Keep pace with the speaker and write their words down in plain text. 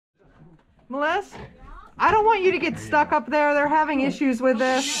Melissa, I don't want you to get stuck up there. They're having issues with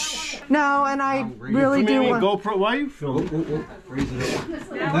this. No, and I really do want... GoPro, why are you filming? Raise it up.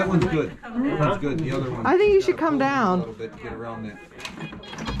 That one's good. That one's good. The other one. I think you should come down. A little bit, get around that.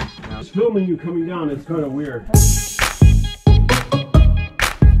 It's filming you coming down. It's kind of weird.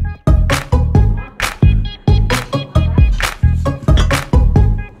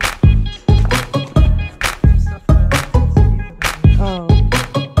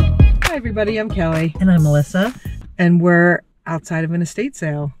 Hi everybody, I'm Kelly. And I'm Melissa. And we're outside of an estate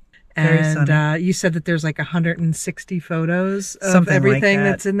sale. And you said that there's like 160 photos of something everything like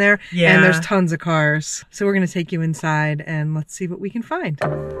that's in there. Yeah. And there's tons of cars. So we're going to take you inside and let's see what we can find.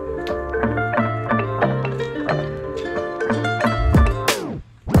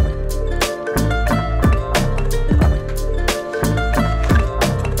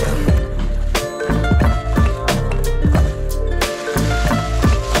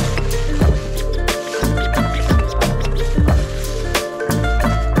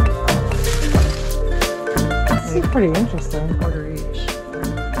 Pretty interesting. Quarter each.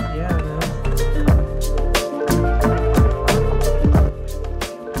 Yeah, it is.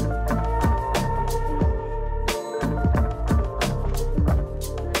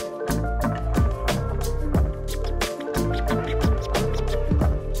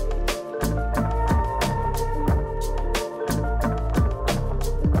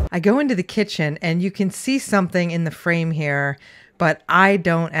 I go into the kitchen and you can see something in the frame here, but I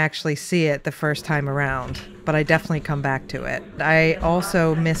don't actually see it the first time around, but I definitely come back to it. I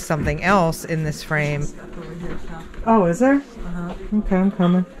also missed something else in this frame. Oh, is there? Uh-huh. Okay, I'm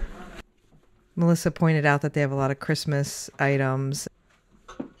coming. Melissa pointed out that they have a lot of Christmas items.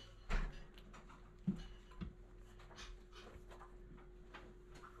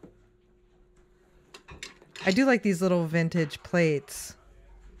 I do like these little vintage plates.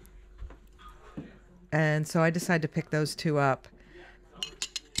 And so I decided to pick those two up.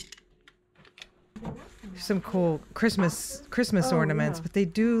 Some cool Christmas ornaments, yeah. But they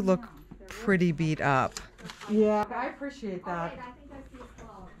do look pretty beat up. Yeah, I appreciate that.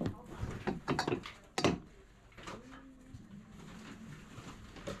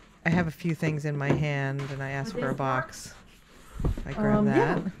 I have a few things in my hand and I asked for a box. I grab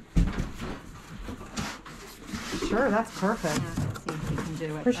that. Yeah. Sure, that's perfect. Yeah, let's see if we can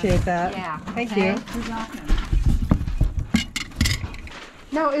do it. Appreciate that. Yeah. Thank you. You're welcome.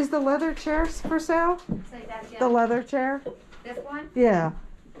 Now, is the leather chair for sale? Say that again. The leather chair? This one? Yeah.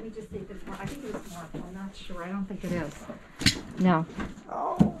 Let me just see if it's marked. I think it was marked. I'm not sure. I don't think it is. No.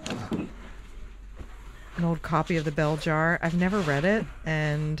 Oh. An old copy of the Bell Jar. I've never read it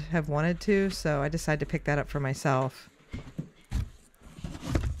and have wanted to, so I decided to pick that up for myself.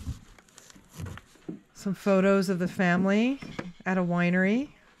 Some photos of the family at a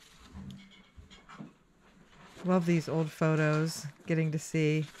winery. Love these old photos, getting to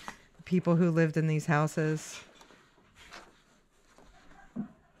see people who lived in these houses.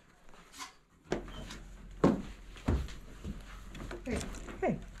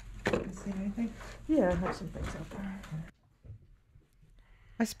 Hey, can you see anything? Yeah, I have some things out there.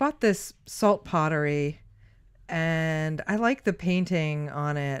 I spot this salt pottery and I like the painting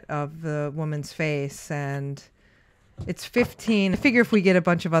on it of the woman's face, and it's $15. I figure if we get a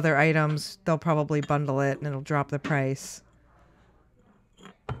bunch of other items, they'll probably bundle it and it'll drop the price.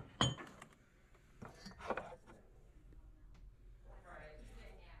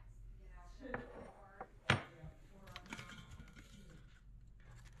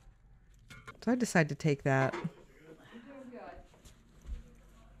 So I decided to take that.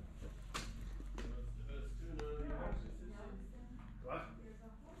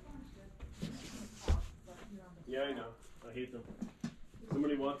 Yeah, I know. I hate them.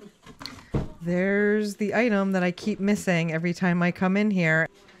 Somebody want them? There's the item that I keep missing every time I come in here.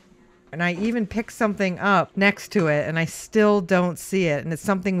 And I even pick something up next to it and I still don't see it. And it's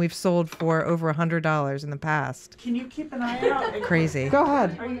something we've sold for over $100 in the past. Can you keep an eye out? Crazy. Go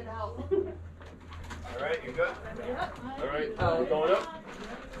ahead. All right, you good? All right, we're going up.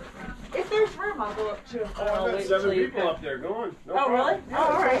 If there's room, I'll go up too. Oh, I've got 7 people up there. Go on. No problem. Really? Yeah,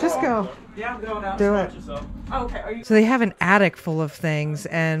 all right. Just go. Yeah, I'm going out. Do it. Oh, okay. Are you... So they have an attic full of things,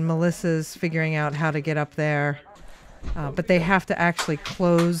 and Melissa's figuring out how to get up there. But they have to actually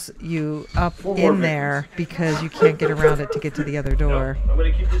close you up in there because you can't get around it to get to the other door. No, I'm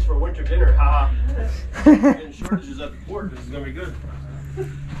going to keep this for winter dinner. Ha! Getting shortages at the port. This is going to be good.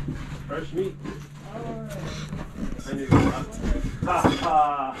 Fresh meat. I knew ha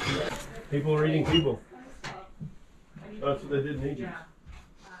ha! People are eating people. That's what they did in Egypt.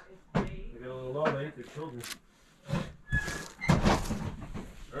 They got a little law, they ate their children.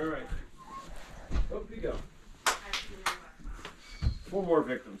 Alright. you go. 4 more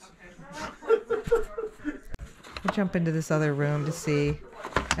victims. We'll jump into this other room to see.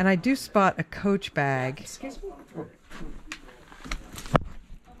 And I do spot a Coach bag. Excuse me?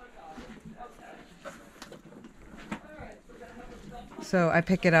 So I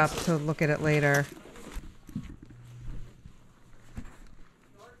pick it up to look at it later.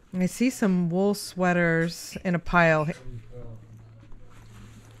 And I see some wool sweaters in a pile.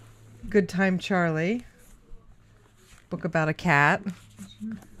 Good Time Charlie. Book about a cat.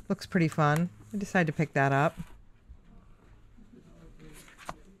 Looks pretty fun. I decided to pick that up.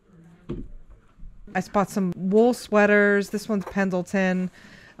 I spot some wool sweaters. This one's Pendleton.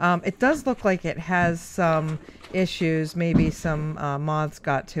 It does look like it has some issues. Maybe some moths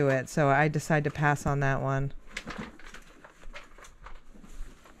got to it. So I decided to pass on that one.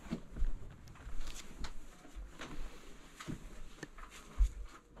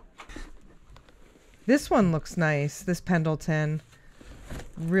 This one looks nice. This Pendleton.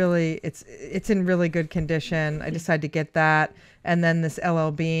 Really, it's in really good condition. I decided to get that. And then this LL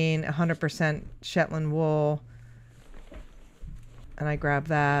Bean, 100% Shetland wool. And I grabbed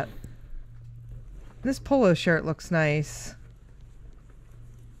that. This polo shirt looks nice.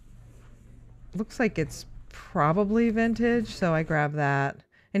 Looks like it's probably vintage, so I grabbed that.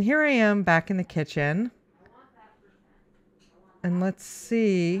 And here I am back in the kitchen. And let's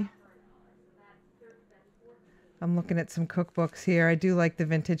see. I'm looking at some cookbooks here. I do like the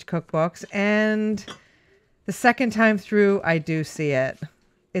vintage cookbooks. And the second time through, I do see it.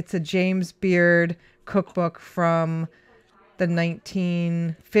 It's a James Beard cookbook from the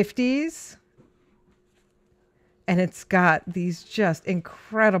 1950s. And it's got these just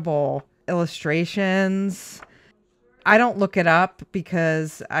incredible illustrations. I don't look it up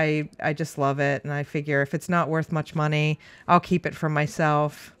because I just love it. And I figure if it's not worth much money, I'll keep it for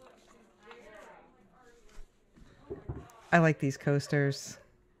myself. I like these coasters,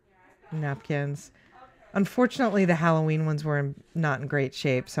 napkins. Unfortunately, the Halloween ones were not in great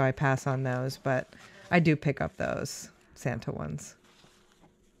shape, so I pass on those, but I do pick up those Santa ones.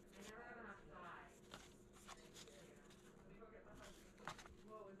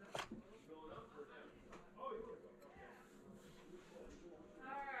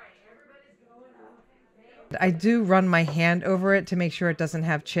 I do run my hand over it to make sure it doesn't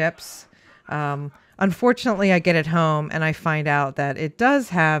have chips. Unfortunately, I get it home and I find out that it does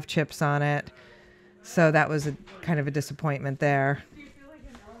have chips on it. So that was kind of a disappointment there.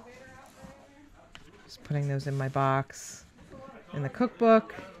 Just putting those in my box. In the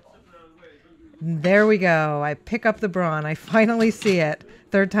cookbook. And there we go. I pick up the brawn. I finally see it.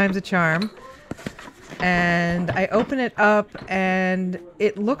 3rd time's a charm. And I open it up and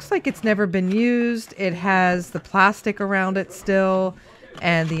it looks like it's never been used. It has the plastic around it still.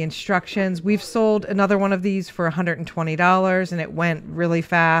 And the instructions. We've sold another one of these for $120 and it went really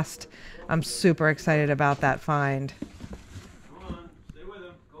fast. I'm super excited about that find.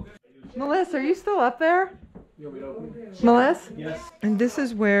 Melissa, are you still up there? Melissa? Yes. And this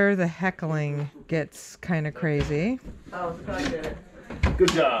is where the heckling gets kind of crazy. Oh, I did it.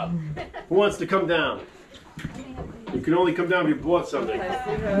 Good job. Who wants to come down? You can only come down if you bought something.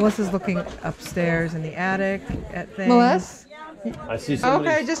 Melissa's looking upstairs in the attic at things. Melissa? I see somebody.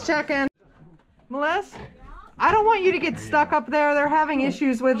 Okay, just checking. Melissa, I don't want you to get stuck up there. They're having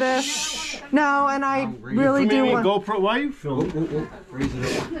issues with this. No, and I really do want... GoPro, why are you filming? Raise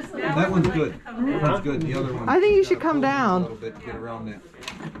it up. That one's good. That one's good. The other one. I think you should come down. A little bit to get around that.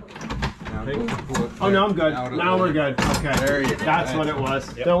 Oh no, I'm good. Now we're good. Okay. There you go. That's what it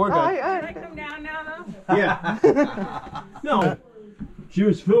was. Yep. No, we're good. Can I come down now, though? Yeah. No. She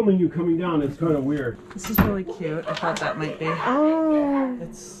was filming you coming down. It's kind of weird. This is really cute. I thought that might be. Oh.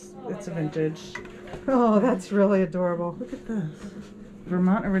 It's a vintage. Oh, that's really adorable. Look at this.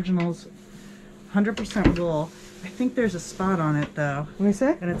 Vermont Originals, 100% wool. I think there's a spot on it, though. Let me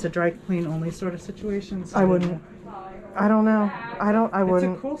see. And it's a dry clean only sort of situation. So I wouldn't. I don't know. I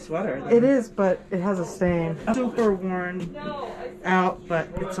wouldn't. It's a cool sweater, though. It is, but it has a stain. Super worn out, but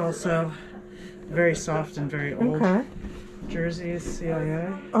it's also very soft and very old. Okay. Jerseys,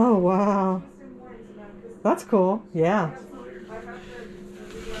 CIA. Oh, wow. That's cool. Yeah.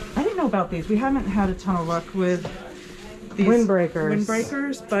 I didn't know about these. We haven't had a ton of luck with these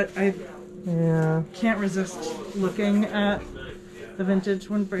windbreakers, but I can't resist looking at the vintage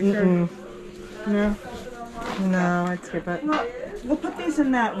windbreaker. No. No, I'd skip it. Well, we'll put these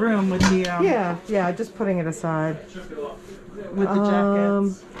in that room with the yeah, just putting it aside. with the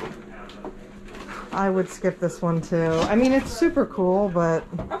jackets. I would skip this one too. I mean, it's super cool, but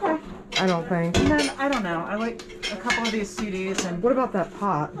Okay. I don't think. And then, I don't know, I like a couple of these CDs and... What about that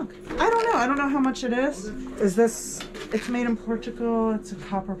pot? I don't know. I don't know how much it is. Is this... It's made in Portugal. It's a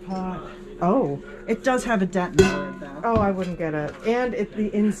copper pot. Oh. It does have a dent in it, though. Oh, I wouldn't get it. And the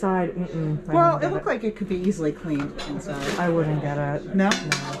inside... Well, it looked like it could be easily cleaned inside. I wouldn't get it. No?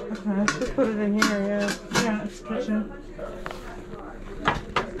 No. Okay. Just put it in here, yeah. Yeah, it's kitchen.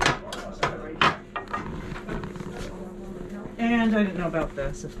 And I didn't know about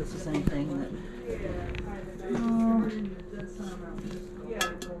this, if this is anything that...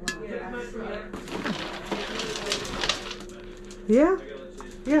 Yeah.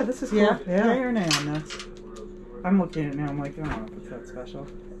 Yeah, this is cool. Yeah? Yay or nay on this? I'm looking at it now, I'm like, I don't know if it's that special.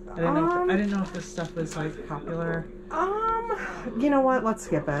 I didn't know if this stuff was, like, popular. You know what? Let's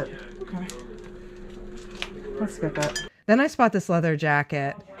skip it. Okay. Let's skip it. Then I spot this leather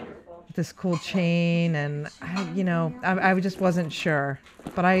jacket with this cool chain, and I just wasn't sure,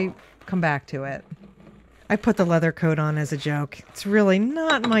 but I come back to it. I put the leather coat on as a joke. It's really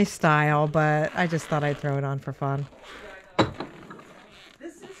not my style, but I just thought I'd throw it on for fun.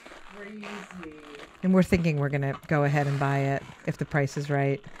 This is crazy. And we're thinking we're gonna go ahead and buy it if the price is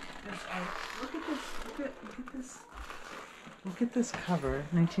right. Look at this. Look at this. Look at this cover.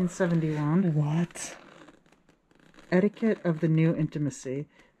 1971. What? Etiquette of the New Intimacy.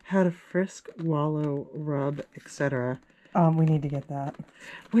 How to frisk, wallow, rub, etc. We need to get that.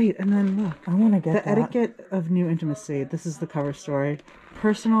 Wait, and then look. I want to get The that. Etiquette of New Intimacy. This is the cover story.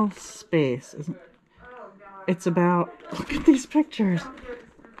 Personal space. It's about... Look at these pictures.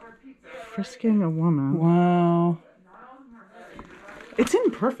 Frisking a woman. Wow. It's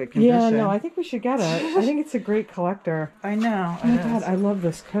in perfect condition. Yeah, no, I think we should get it. I think it's a great collector. I know. Oh my god, I love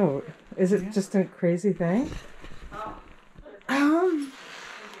this coat. Is it just a crazy thing?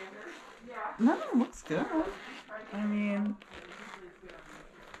 No, it looks good. I mean...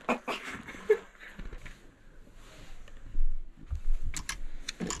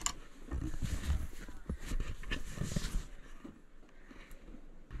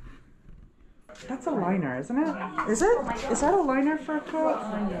 That's a liner, isn't it? Is it? Is that a liner for a coat?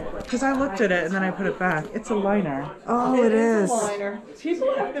 Because I looked at it and then I put it back. It's a liner. Oh, it is.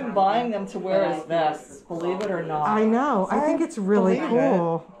 People have been buying them to wear as vests, believe it or not. I know. I think it's really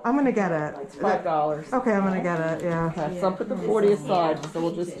cool. I'm going to get it. It's $5. Okay, I'm going to get it, yeah. Okay, so I'll put the 40 aside, so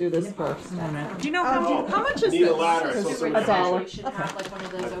we'll just do this first. Do you know how much is Need a this? ladder.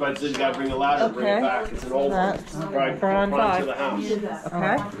 $1. But then you gotta bring a ladder and bring it Okay. back. It's an old one. Right, Burn front to $5. the house.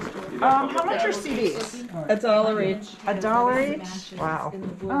 Okay. How much are CDs? $1 each. $1 each? Wow.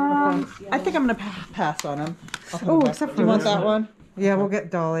 I think I'm gonna pass on them. Oh, except for Do you want this that one? Yeah, we'll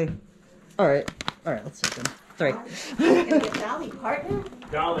get Dolly. All right, let's take them. 3. Dolly partner?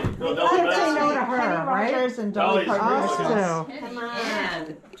 Dolly. No, I Dolly. can't say no Madison. to her, right? Rogers and Dolly Dolly's Parton. Us too. Come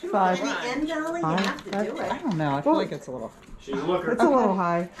on. 5. And Dolly, you have to do I it. don't know. I feel like it's a little. She's a looker. It's a little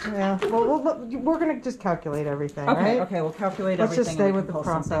high. Yeah. Well, we're going to just calculate everything, Okay, right? okay. We'll calculate Let's everything. just stay and we with can the pull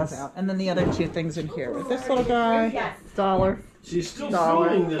some things process. out. And then the other 2 things in here. With this little guy. $1. She's still Dollar.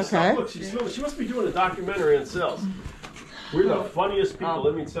 filming this Okay. stuff. Look, she must be doing a documentary on sales. We're the funniest people,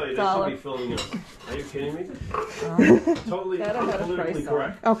 let me tell you. They $1. should be filming us. Are you kidding me? Totally That I had a politically price on.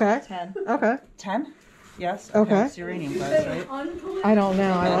 correct. Okay. 10. Okay. 10? Yes. Okay. It's uranium glass, right? I don't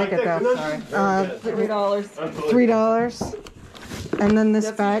know. I like it though. Sorry. $3. $3. And then this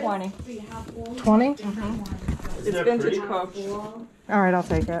That's bag. 20. 20? It's vintage Coach. All right, I'll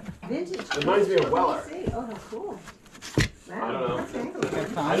take it. It reminds me of Weller. Oh, that's cool. I don't know. Good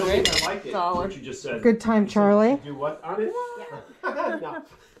I don't find. think I like it. $1. What you just said. Good time, Charlie. Do what on it?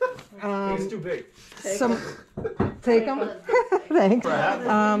 No. It's too big. Some. Take them. Thanks.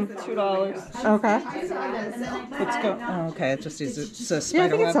 $2. Okay. Let's go. Oh, okay. It just is. It's a Yeah, I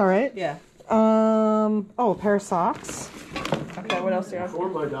spider think it's web. all right. Yeah. Oh, a pair of socks. Okay, what else do you have? For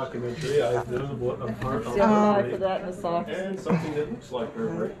my documentary, I did a part The other side for that and the socks. and something that looks like her,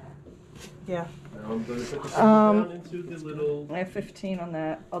 right? Yeah. Now I'm going to put this down into the little. I have 15 on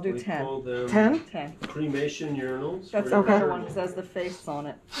that. I'll do we 10. call them 10? 10. cremation urinals. That's for the your better Okay. one because it has the face on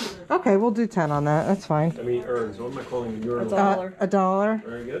it. Okay, we'll do 10 on that. That's fine. I mean urns. What am I calling them? Urinals. $1. $1.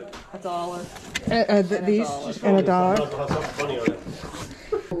 Very good. $1. These $1. and $1. I'll have something funny on it.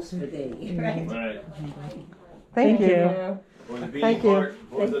 Right. Right. Thank you. Yeah. Or the beanie Thank you. part,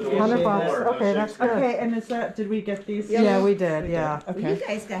 or the $100. Okay, that's good. Okay, and is that? Did we get these? Yeah, we did. Yeah. You Okay.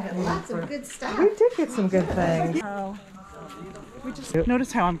 guys got lots of good stuff. We did get some good things.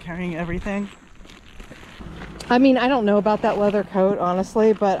 Notice how I'm carrying everything. I mean, I don't know about that leather coat,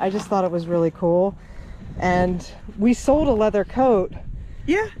 honestly, but I just thought it was really cool. And we sold a leather coat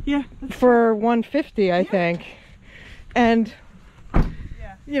Yeah. for $150, I think. And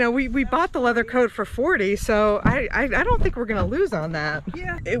you know, we bought the leather coat for $40, so I don't think we're gonna lose on that.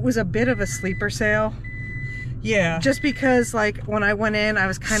 Yeah. It was a bit of a sleeper sale. Yeah. Just because, like, when I went in, I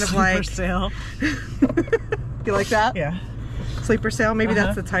was kind of Sleeper like... sale. You like that? Yeah. Sleeper sale? Maybe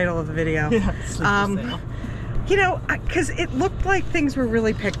that's the title of the video. Yeah, sleeper sale. You know, because it looked like things were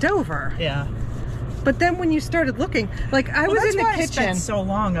really picked over. Yeah. But then when you started looking, like, I was in the kitchen. I spent so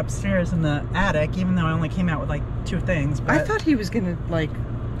long upstairs in the attic, even though I only came out with like 2 things. But I thought he was gonna, like,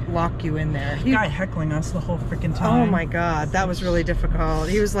 lock you in there. The guy heckling us the whole freaking time. Oh my god, that was really difficult.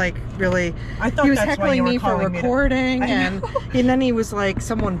 He was like really. I thought he was that's why heckling you were me for calling me recording, and then he was like,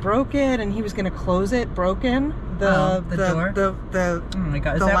 someone broke it, and he was gonna close it broken. The door? The Oh my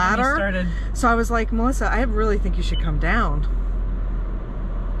god, is the that ladder. when you started? So I was like, Melissa, I really think you should come down.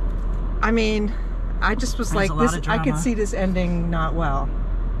 I mean, I just was like, this. I could see this ending not well,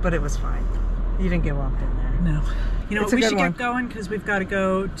 but it was fine. You didn't get locked in there. No. You know, we should get going because we've got to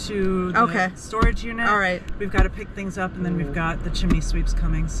go to the storage unit. All right. We've got to pick things up, and then we've got the chimney sweeps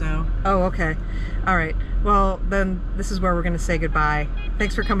coming, so. Oh, okay. All right. Well, then this is where we're going to say goodbye.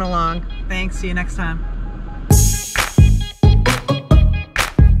 Thanks for coming along. Thanks. See you next time.